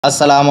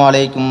अस्सलामु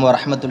अलैकुम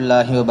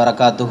वरहमतुल्लाहि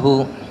वबरकातुहु।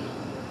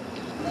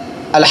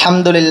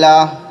 अल्हम्दुलिल्लाह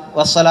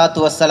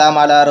वस्सलातु वस्सलामु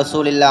अला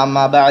रसूलिल्लाह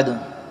अम्मा बअद।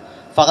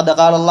 फ़क़द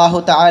क़ाल अल्लाहु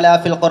तआला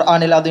फ़िल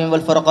क़ुरआनिल अज़ीम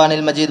वल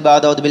फ़ुरक़ानिल मजीद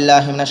बअद औज़ु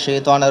बिल्लाहि मिनश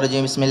शैतानिर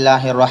रजीम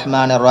बिस्मिल्लाहिर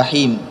रहमानिर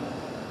रहीम।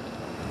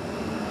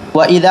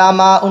 व इज़ा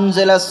मा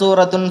उन्ज़िलत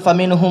सूरतुन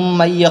फ़मिन्हुम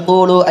मन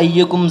यक़ूलु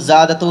अय्युकुम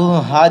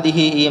ज़ादतहु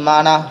हादिहि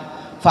ईमाना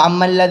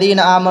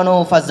फ़अम्मल्लज़ीना आमनू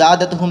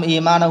फ़ज़ादतहुम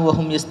ईमाना व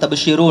हुम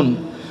यस्तबशिरून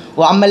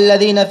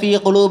वअम्मल्लज़ीन फ़ी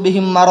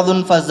क़ुलूबिहिम मरदुन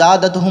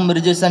फ़ज़ादतहुम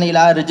रिजसन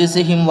इला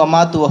रिजसिहिम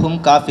वमातू वहुम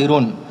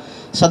काफ़िरून।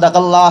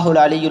 सदक़ल्लाहुल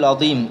अलियुल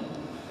अज़ीम।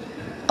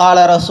 क़ाल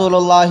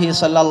रसूलुल्लाहि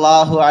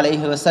सल्लल्लाहु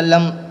अलैहि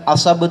वसल्लम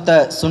असबत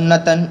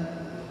सुन्नतन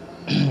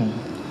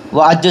व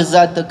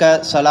अज्ज़तक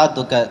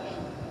सलातुक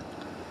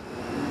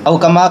औ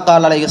कमा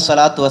क़ाल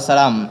अलैहिस्ஸலாத்து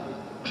வஸ்ஸலாம்।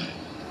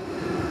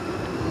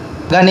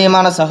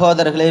 கண்ணியமான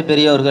சகோதரர்களே,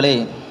 பெரியோர்களே,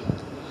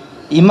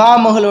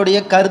 இமாமுகளுடைய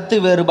கருத்து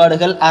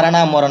வேறுபாடுகள்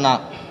அரணா முரணா.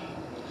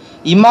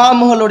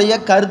 இமாமுகளுடைய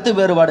கருத்து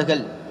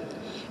வேறுபாடுகள்,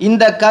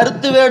 இந்த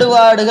கருத்து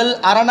வேறுபாடுகள்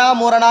அரணா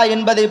முரணா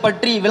என்பதை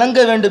பற்றி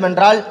விளங்க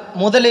வேண்டுமென்றால்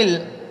முதலில்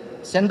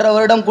சென்ற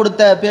வருடம்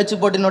கொடுத்த பேச்சு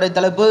போட்டியினுடைய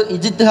தலைப்பு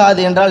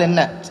இஜ்திஹாத் என்றால் என்ன,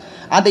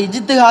 அந்த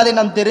இஜ்திஹாதை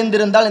நாம்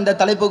தெரிந்திருந்தால் இந்த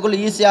தலைப்புக்குள்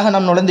ஈஸியாக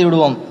நாம் நுழைந்து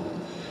விடுவோம்.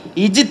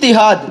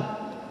 இஜ்திஹாத்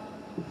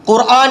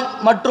குர்ஆன்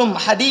மற்றும்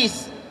ஹதீஸ்,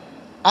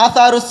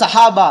 ஆசாரு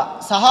சஹாபா,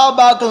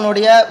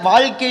 சஹாபாக்களுடைய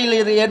வாழ்க்கையில்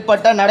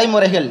ஏற்பட்ட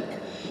நடைமுறைகள்,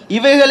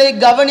 இவைகளை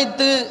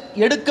கவனித்து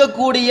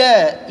எடுக்கக்கூடிய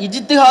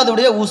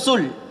இஜ்திஹாதுடைய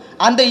உசூல்.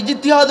 அந்த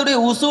இஜ்திஹாதுடைய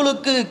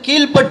உசூலுக்கு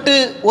கீழ்ப்பட்டு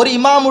ஒரு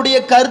இமாமுடைய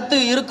கருத்து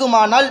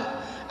இருக்குமானால்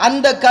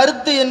அந்த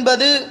கருத்து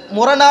என்பது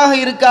முரணாக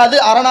இருக்காது,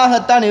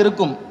 அரணாகத்தான்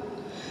இருக்கும்.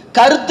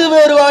 கருத்து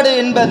வேறுபாடு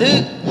என்பது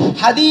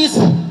ஹதீஸ்,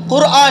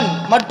 குர்ஆன்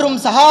மற்றும்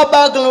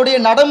சஹாபாக்களுடைய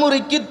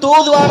நடைமுறைக்கு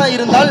தோதுவான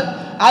இருந்தால்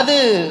அது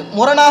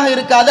முரணாக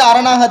இருக்காது,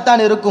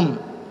 அரணாகத்தான் இருக்கும்.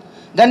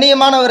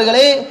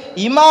 கண்ணியமானவர்களே,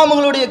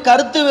 இமாமுகளுடைய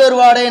கருத்து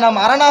வேறுபாடை நாம்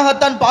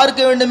அரணாகத்தான் பார்க்க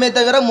வேண்டுமே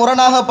தவிர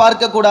முரணாக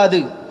பார்க்கக்கூடாது.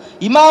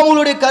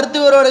 இமாமுகளுடைய கருத்து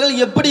வேறுபாடுகள்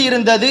எப்படி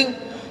இருந்தது?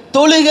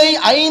 தொழுகை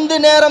 5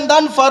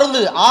 நேரம்தான்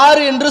ஃபர்து,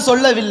 6 என்று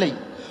சொல்லவில்லை.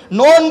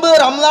 நோன்பு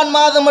ரம்லான்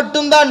மாதம்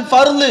மட்டும்தான்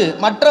ஃபர்து,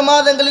 மற்ற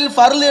மாதங்களில்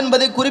ஃபர்து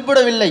என்பதை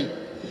குறிப்பிடவில்லை.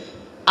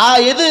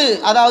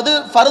 அதாவது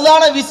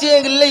ஃபர்தான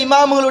விஷயங்களில்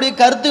இமாமுகளுடைய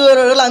கருத்து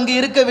வேறுபாடுகள் அங்கு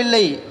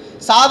இருக்கவில்லை.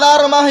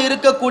 சாதாரணமாக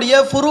இருக்கக்கூடிய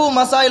ஃபுரு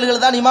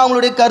மசாயில்கள் தான்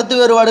இமாமுகளுடைய கருத்து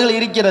வேறுபாடுகள்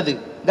இருக்கிறது.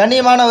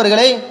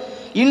 கண்ணியமானவர்களே,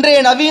 இன்றைய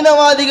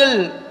நவீனவாதிகள்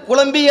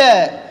குழம்பிய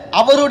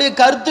அவருடைய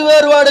கருத்து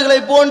வேறுபாடுகளை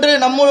போன்று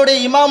நம்மளுடைய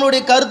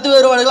இமாமுடைய கருத்து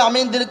வேறுபாடுகள்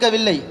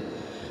அமைந்திருக்கவில்லை.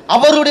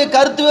 அவருடைய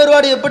கருத்து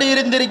வேறுபாடு எப்படி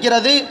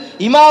இருந்திருக்கிறது,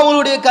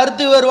 இமாமுடைய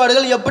கருத்து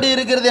வேறுபாடுகள் எப்படி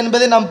இருக்கிறது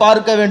என்பதை நாம்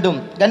பார்க்க வேண்டும்.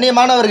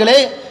 கண்ணியமானவர்களே,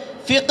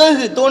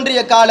 ஃபிக்ஹ்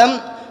தோன்றிய காலம்,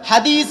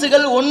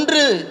 ஹதீஸுகள்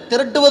ஒன்று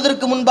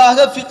திரட்டுவதற்கு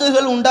முன்பாக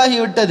ஃபிக்ஹ்கள்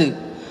உண்டாகிவிட்டது.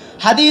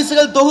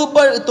 ஹதீஸுகள்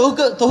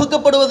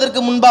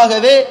தொகுக்கப்படுவதற்கு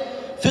முன்பாகவே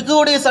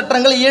ஃபிக்ஹுடைய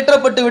சட்டங்கள்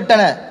இயற்றப்பட்டு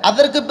விட்டன.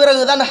 அதற்கு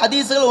பிறகுதான்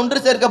ஹதீஸுகள் ஒன்று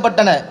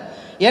சேர்க்கப்பட்டன.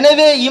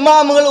 எனவே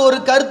இமாமுகள் ஒரு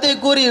கருத்தை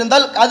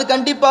கூறியிருந்தால் அது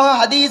கண்டிப்பாக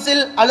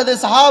ஹதீஸில் அல்லது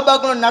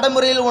சஹாபாக்களின்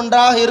நடைமுறையில்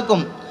ஒன்றாக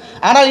இருக்கும்.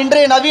 ஆனால்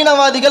இன்றைய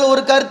நவீனவாதிகள்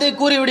ஒரு கருத்தை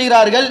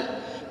கூறிவிடுகிறார்கள்,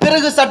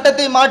 பிறகு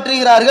சட்டத்தை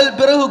மாற்றுகிறார்கள்,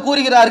 பிறகு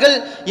கூறுகிறார்கள்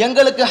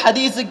எங்களுக்கு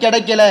ஹதீஸு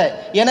கிடைக்கல,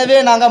 எனவே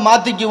நாங்கள்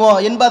மாற்றிக்குவோம்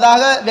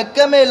என்பதாக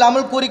வெக்கமே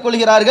இல்லாமல்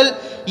கூறிக்கொள்கிறார்கள்.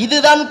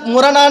 இதுதான்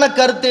முரணான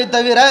கருத்தை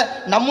தவிர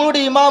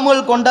நம்முடைய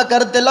இமாமுகள் கொண்ட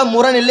கருத்தெல்லாம்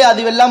முரண் இல்லை,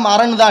 அதுவெல்லாம்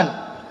அரண் தான்.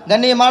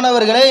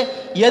 கண்ணியமானவர்களே,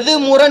 எது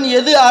முரண்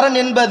எது அரண்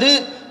என்பது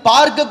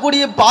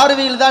பார்க்கக்கூடிய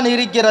பார்வையில் தான்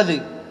இருக்கிறது.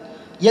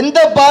 எந்த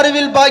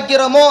பார்வையில்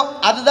பார்க்கிறோமோ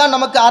அதுதான்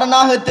நமக்கு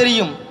அரணாக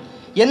தெரியும்.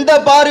 எந்த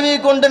பார்வையை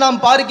கொண்டு நாம்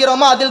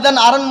பார்க்கிறோமோ அதில்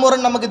தான் அரண்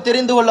முரண் நமக்கு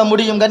தெரிந்து கொள்ள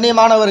முடியும்.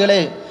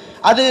 கண்ணியமானவர்களே,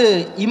 அது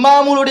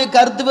இமாமுடைய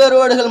கருத்து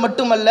வேறுபாடுகள்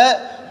மட்டுமல்ல,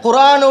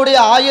 குர்ஆனுடைய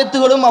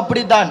ஆயத்துகளும்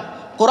அப்படித்தான்.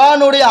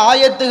 குர்ஆனுடைய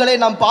ஆயத்துகளை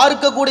நாம்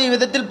பார்க்கக்கூடிய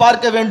விதத்தில்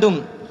பார்க்க வேண்டும்.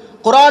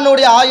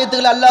 குர்ஆனுடைய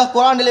ஆயத்துகள் அல்லாஹ்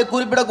குர்ஆனிலே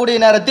குறிப்பிடக்கூடிய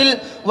நேரத்தில்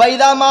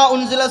வைதாமா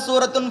உன்சில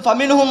சூரத்துன்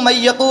ஃபமின்ஹும் மை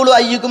யகூலு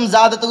அய்யுக்கும்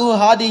ஸாதத்துஹு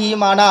ஹாதிஹி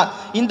ஈமானா,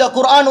 இந்த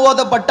குர்ஆன்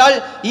ஓதப்பட்டால்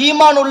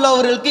ஈமான்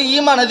உள்ளவர்களுக்கு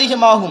ஈமான்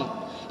அதிகமாகும்.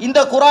 இந்த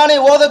குர்ஆனை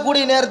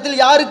ஓதக்கூடிய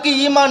நேரத்தில் யாருக்கு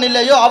ஈமான்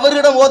இல்லையோ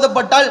அவர்களிடம்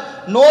ஓதப்பட்டால்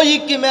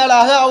நோய்க்கு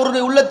மேலாக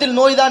அவருடைய உள்ளத்தில்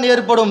நோய் தான்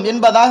ஏற்படும்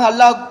என்பதாக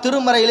அல்லாஹ்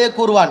திருமறையிலே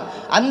கூறுவான்.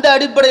 அந்த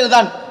அடிப்படையில்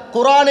தான்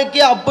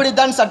குர்ஆனுக்கே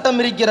அப்படித்தான் சட்டம்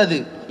இருக்கிறது.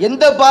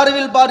 எந்த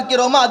பார்வையில்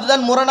பார்க்கிறோமோ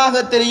அதுதான்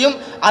முரணாக தெரியும்,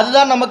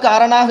 அதுதான் நமக்கு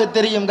அரணாக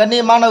தெரியும்.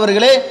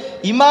 கண்ணியமானவர்களே,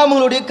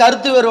 இமாமுகளுடைய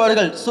கருத்து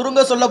வேறுபாடுகள்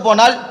சுருங்க சொல்ல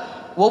போனால்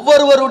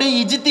ஒவ்வொருவருடைய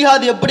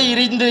இஜ்திஹாத் எப்படி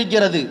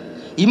இருந்திருக்கிறது,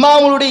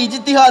 இமாமுகளுடைய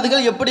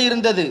இஜ்திஹாதுகள் எப்படி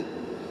இருந்தது,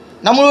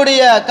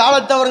 நம்மளுடைய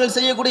காலத்தவர்கள்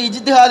செய்யக்கூடிய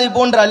இஜ்திஹாதை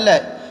போன்று அல்ல.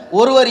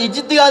 ஒருவர்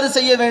இஜ்திஹாது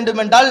செய்ய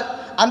வேண்டுமென்றால்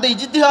அந்த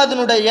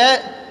இஜ்திஹாதினுடைய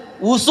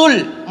உசுல்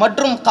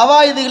மற்றும்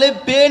கவாயிதுகளை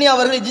பேணி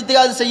அவர்கள்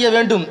இஜ்திஹாது செய்ய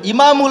வேண்டும்.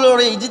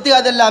 இமாமுகளுடைய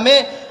இஜ்திஹாத் எல்லாமே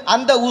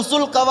அந்த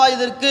உசுல்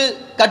கவாயிதிற்கு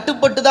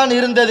கட்டுப்பட்டு தான்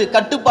இருந்தது,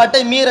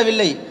 கட்டுப்பாட்டை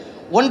மீறவில்லை.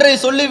 ஒன்றை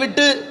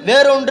சொல்லிவிட்டு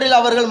வேறொன்றில்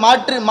அவர்கள்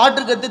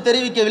மாற்று கருத்து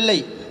தெரிவிக்கவில்லை.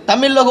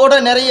 தமிழில் கூட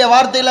நிறைய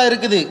வார்த்தைலாம்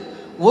இருக்குது,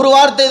 ஒரு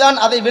வார்த்தை தான்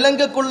அதை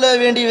விளங்க கொள்ள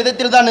வேண்டிய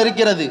விதத்தில் தான்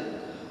இருக்கிறது.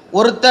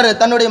 ஒருத்தர்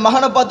தன்னுடைய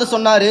மகனை பார்த்து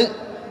சொன்னார்,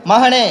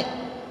 மகனே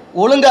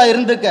ஒழுங்கா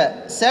இருந்துக்க,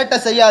 சேட்டை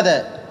செய்யாத,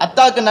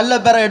 அத்தாக்கு நல்ல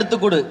பேரை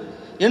எடுத்துக்கொடு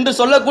என்று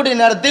சொல்லக்கூடிய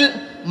நேரத்தில்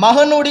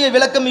மகனுடைய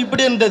விளக்கம்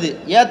இப்படி இருந்தது,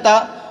 ஏத்தா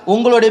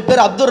உங்களுடைய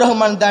பேர் அப்துல்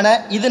ரஹ்மான் தானே,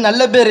 இது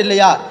நல்ல பேர்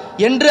இல்லையா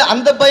என்று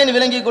அந்த பையன்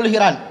விளங்கிக்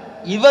கொள்கிறான்.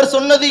 இவர்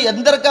சொன்னது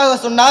எதற்காக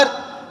சொன்னார்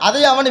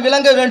அதை அவன்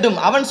விளங்க வேண்டும்.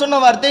 அவன் சொன்ன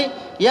வார்த்தை,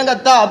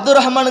 ஏங்கத்தா அப்துல்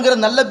ரஹ்மானுங்கிற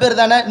நல்ல பேர்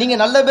தானே,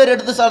 நீங்கள் நல்ல பேர்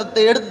எடுத்து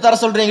தர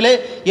சொல்கிறீங்களே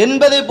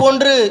என்பதை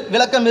போன்று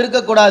விளக்கம்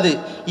இருக்கக்கூடாது.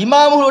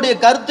 இமாம்களுடைய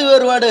கருத்து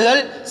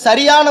வேறுபாடுகள்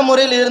சரியான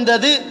முறையில்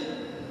இருந்தது.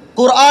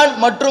 குர்ஆன்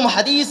மற்றும்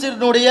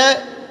ஹதீஸினுடைய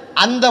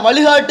அந்த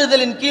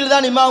வழிகாட்டுதலின் கீழ்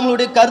தான்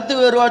இமாம்களுடைய கருத்து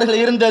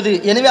வேறுபாடுகள் இருந்தது.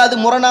 எனவே அது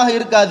முரணாக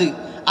இருக்காது,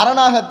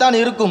 அரணாகத்தான்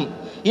இருக்கும்.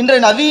 இன்றைய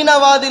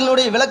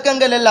நவீனவாதிகளுடைய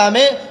விளக்கங்கள்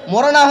எல்லாமே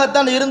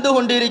முரணாகத்தான் இருந்து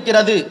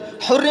கொண்டிருக்கிறது.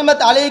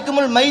 ஹுர்ரிமத்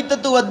அலைக்குமுல்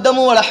மைத்தத்து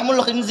வத்தமு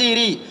வலஹ்முல்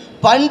ஹின்சீரி,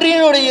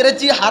 பன்றியினுடைய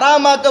இறைச்சி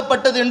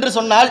ஹராமாக்கப்பட்டது என்று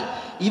சொன்னால்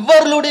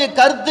இவர்களுடைய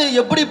கருத்து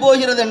எப்படி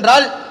போகிறது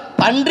என்றால்,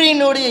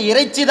 பன்றியினுடைய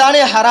இறைச்சி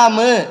தானே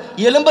ஹராமு,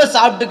 எலும்பை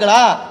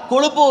சாப்பிட்டுக்கலாம்,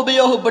 கொழுப்பு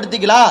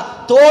உபயோகப்படுத்திக்கலாம்,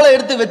 தோலை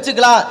எடுத்து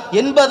வச்சுக்கலாம்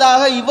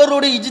என்பதாக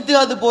இவருடைய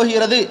இஜ்திஹாத்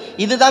போகிறது.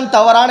 இதுதான்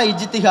தவறான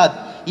இஜ்திஹாத்.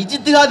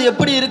 இஜ்திஹாத்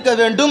எப்படி இருக்க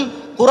வேண்டும்?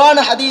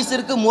 குர்ஆன்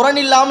ஹதீஸிற்கு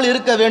முரணில்லாமல்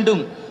இருக்க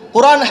வேண்டும்.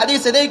 குர்ஆன்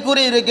ஹதீஸ் எதை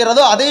கூறி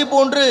இருக்கிறதோ அதே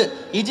போன்று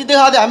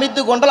இஜ்திஹாதை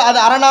அமைத்து கொண்டால் அது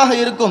அரணாக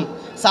இருக்கும்.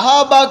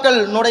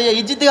 சஹாபாக்களுடைய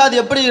இஜ்திஹாத்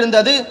எப்படி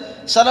இருந்தது?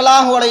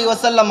 ஸல்லல்லாஹு அலைஹி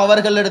வஸல்லம்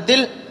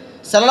அவர்களிடத்தில்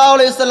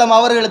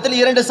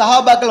 2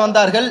 சஹாபாக்கள்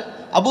வந்தார்கள்.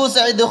 அபூ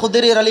சயீத்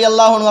குத்ரி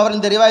ரலியல்லாஹு அன்ஹு அவர்கள்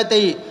இந்த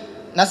ரிவாயத்தை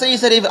நஸஈ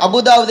ஷரீஃப்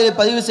அபூதாவுதில்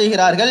பதிவு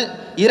செய்கிறார்கள்.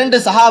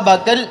 2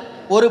 சஹாபாக்கள்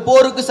ஒரு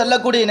போருக்கு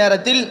செல்லக்கூடிய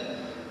நேரத்தில்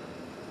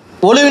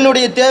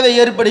ஒளிவினுடைய தேவை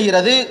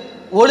ஏற்படுகிறது.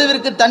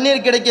 ஒளிவிற்கு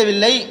தண்ணீர்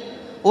கிடைக்கவில்லை.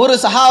 ஒரு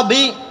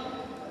சஹாபி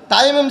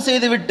தயமம்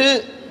செய்துவிட்டு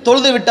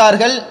தொழுது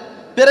விட்டார்கள்.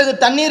 பிறகு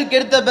தண்ணீர்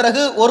கிடைத்த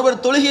பிறகு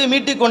ஒருவர் தொழுகையை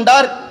மீட்டிக்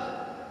கொண்டார்.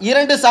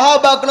 2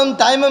 சஹாபாக்களும்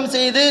தயமம்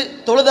செய்து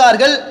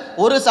தொழுதார்கள்.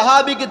 ஒரு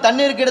சஹாபிக்கு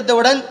தண்ணீர்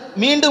கிடைத்தவுடன்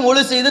மீண்டும்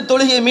ஒளி செய்து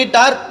தொழுகையை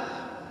மீட்டார்.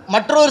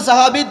 மற்றொரு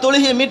சஹாபி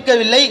தொழுகையை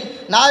மீட்கவில்லை.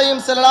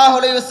 நாயகம் ஸல்லல்லாஹு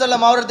அலைஹி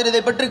வஸல்லம் அவர்கள்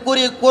இதை பற்றி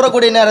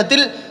கூறக்கூடிய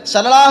நேரத்தில்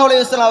ஸல்லல்லாஹு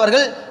அலைஹி வஸல்லம்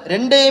அவர்கள்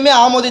 2யுமே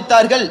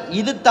ஆமோதித்தார்கள்.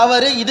 இது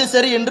தவறு, இது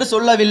சரி என்று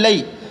சொல்லவில்லை.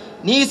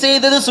 நீ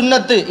செய்தது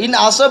சுன்னத்து, இன்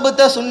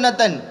அசபத்த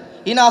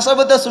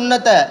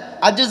சுன்னத்த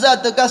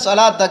அஜ்ஸாத்துக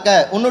ஸலாத்தக,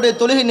 உன்னுடைய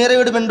தொழுகை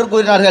நிறைவேறும் என்று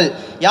கூறினார்கள்.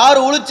 யார்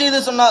ஒளி செய்து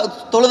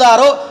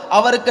தொழுதாரோ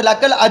அவருக்கு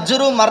லக்கல்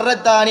அஜ்ரு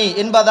மர்ரத்தானி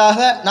என்பதாக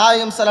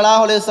நாயகம்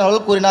ஸல்லல்லாஹு அலைஹி வஸல்லம்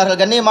அவர்கள் கூறினார்கள்.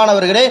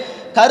 கண்ணியமானவர்களே,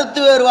 கருத்து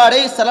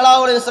வேறுபாடை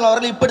ஸல்லல்லாஹு அலைஹி வஸல்லம்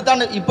அவர்கள்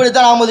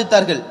இப்படித்தான்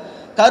ஆமோதித்தார்கள்.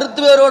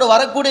 கருத்து வேறுபாடு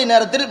வரக்கூடிய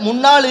நேரத்தில்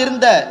முன்னால்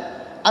இருந்த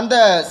அந்த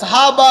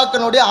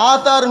சஹாபாக்களுடைய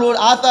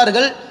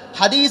ஆதார்கள்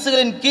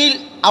ஹதீஸுகளின் கீழ்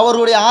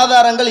அவருடைய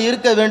ஆதாரங்கள்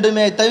இருக்க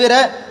வேண்டுமே தவிர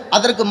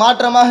அதற்கு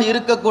மாற்றமாக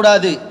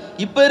இருக்கக்கூடாது.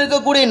 இப்போ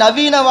இருக்கக்கூடிய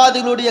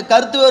நவீனவாதிகளுடைய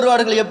கருத்து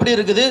வேறுபாடுகள் எப்படி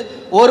இருக்குது?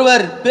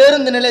 ஒருவர்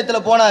பேருந்து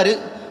நிலையத்தில் போனார்.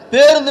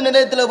 பேருந்து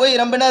நிலையத்தில் போய்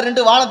ரொம்ப நேரம்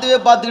 2 வானத்தையே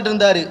பார்த்துக்கிட்டு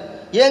இருந்தார்.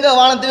 ஏங்க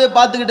வானத்தையே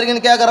பார்த்துக்கிட்டு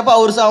இருக்கீங்கன்னு கேட்குறப்ப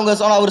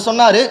அவர்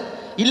சொன்னார்,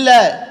 இல்லை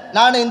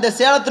நான் இந்த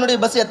சேலத்தினுடைய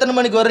பஸ் எத்தனை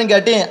மணிக்கு வரும்னு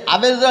கேட்டேன்.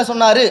 அவர் தான்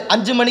சொன்னார்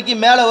 5 மணிக்கு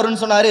மேலே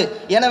வரும்னு சொன்னார்.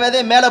 எனவே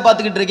மேலே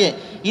பார்த்துக்கிட்டு இருக்கேன்.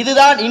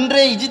 இதுதான்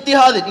இன்றைய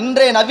இஜ்திஹாத்,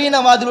 இன்றைய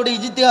நவீனவாதிகளுடைய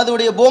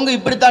இஜ்திஹாதுடைய போங்கு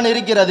இப்படித்தான்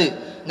இருக்கிறது.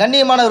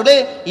 கண்ணியமானவர்களே,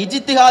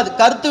 இஜ்திஹாத்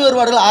கருத்து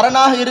வேறுபாடுகள்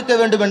அரணாக இருக்க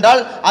வேண்டும்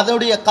என்றால்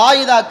அதனுடைய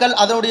காயிதாக்கள்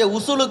அதனுடைய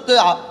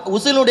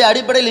உசூலுடைய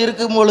அடிப்படையில்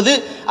இருக்கும் பொழுது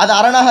அது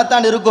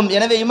அரணாகத்தான் இருக்கும்.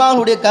 எனவே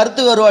இமாம்களுடைய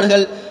கருத்து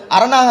வேறுபாடுகள்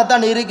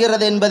அரணாகத்தான்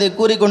இருக்கிறது என்பதை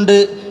கூறிக்கொண்டு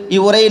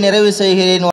இவ்வுரையை நிறைவு செய்கிறேன்.